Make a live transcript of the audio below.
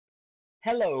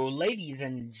Hello, ladies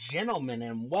and gentlemen,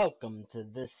 and welcome to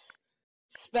this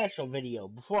special video.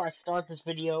 Before I start this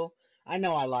video, I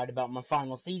know I lied about my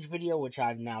Final Siege video, which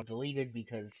I've now deleted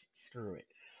because screw it.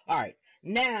 Alright,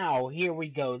 now, here we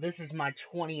go. This is my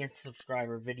 20th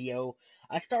subscriber video.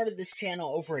 I started this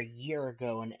channel over a year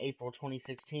ago in April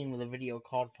 2016 with a video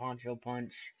called Poncho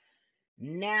Punch.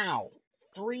 Now,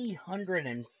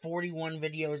 341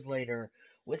 videos later,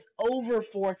 with over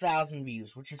 4,000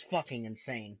 views, which is fucking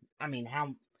insane. I mean,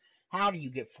 how do you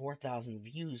get 4,000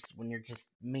 views when you're just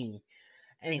me?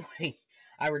 Anyway,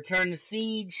 I returned to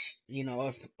Siege,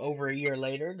 over a year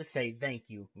later to say thank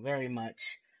you very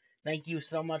much. Thank you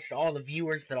so much to all the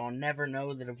viewers that I'll never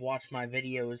know that have watched my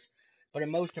videos. But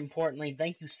most importantly,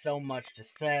 thank you so much to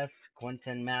Seth,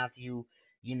 Quentin, Matthew,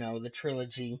 the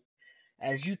trilogy.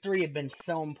 As you three have been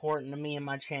so important to me and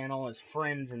my channel as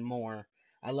friends and more.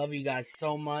 I love you guys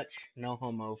so much. No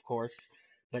homo, of course.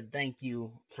 But thank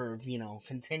you for,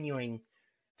 continuing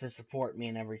to support me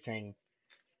and everything.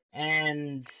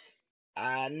 And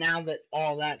now that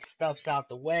all that stuff's out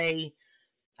the way,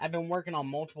 I've been working on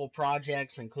multiple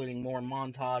projects, including more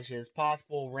montages,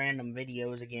 possible random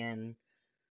videos again,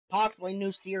 possibly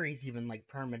new series even, like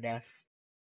permadeath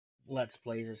Let's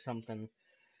Plays or something.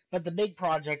 But the big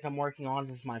project I'm working on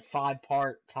is my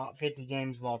 5-part top 50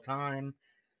 games of all time,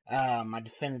 my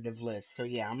definitive list. So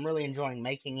yeah, I'm really enjoying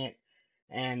making it,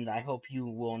 and I hope you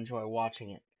will enjoy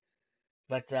watching it.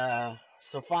 But,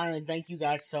 so finally, thank you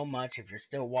guys so much if you're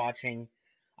still watching.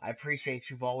 I appreciate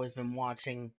you've always been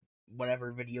watching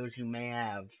whatever videos you may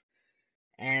have.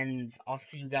 And I'll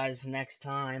see you guys next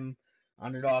time.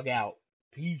 Underdog out.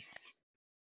 Peace.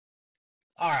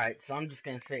 Alright, so I'm just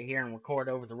going to sit here and record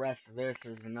over the rest of this.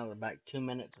 There's another about 2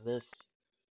 minutes of this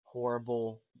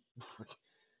horrible,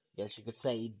 guess you could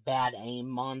say, bad aim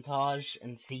montage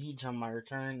and Siege on my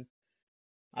return.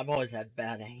 I've always had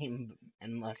bad aim,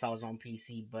 unless I was on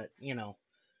PC, but, I'm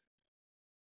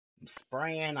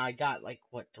spraying. I got,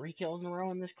 3 kills in a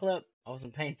row in this clip? I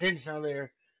wasn't paying attention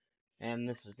earlier, and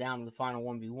this is down to the final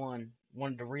 1v1.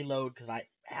 Wanted to reload, because I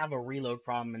have a reload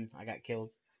problem, and I got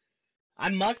killed. I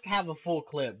must have a full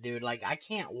clip, dude. I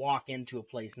can't walk into a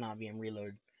place not being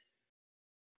reloaded.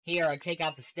 Here, I take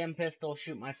out the stem pistol,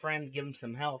 shoot my friend, give him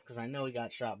some health, because I know he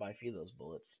got shot by a few of those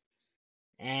bullets.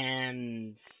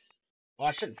 And, well,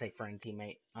 I shouldn't say friend,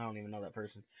 teammate. I don't even know that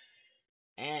person.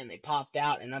 And they popped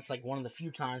out, and that's one of the few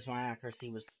times my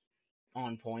accuracy was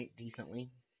on point,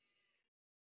 decently.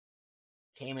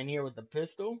 Came in here with the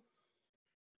pistol.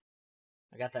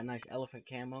 I got that nice elephant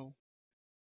camo.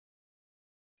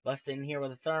 Busted in here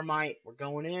with a thermite. We're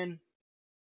going in.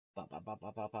 Bop, bop, bop,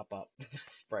 bop, bop, bop, bop.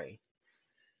 Spray.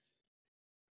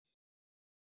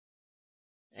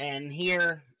 And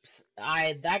here,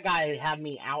 that guy had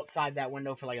me outside that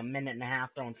window for a minute and a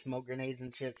half throwing smoke grenades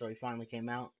and shit, so he finally came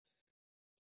out.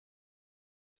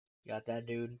 Got that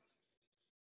dude.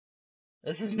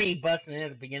 This is me busting in at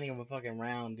the beginning of a fucking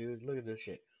round, dude. Look at this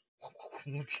shit.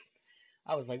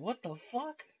 I was like, what the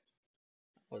fuck?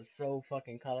 I was so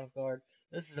fucking caught off guard.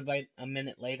 This is about a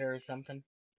minute later or something.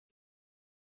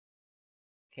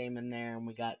 Came in there and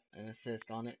we got an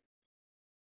assist on it.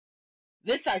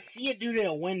 This, I see a dude in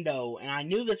a window, and I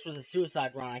knew this was a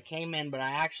suicide run. I came in, but I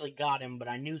actually got him, but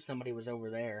I knew somebody was over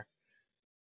there.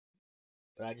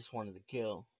 But I just wanted to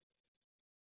kill.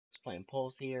 Just playing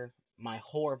Pulse here. My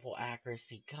horrible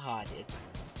accuracy, God, it's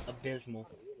abysmal.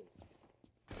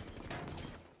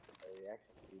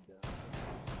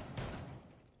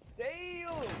 Damn!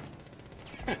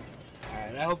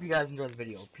 Alright, I hope you guys enjoyed the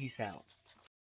video. Peace out.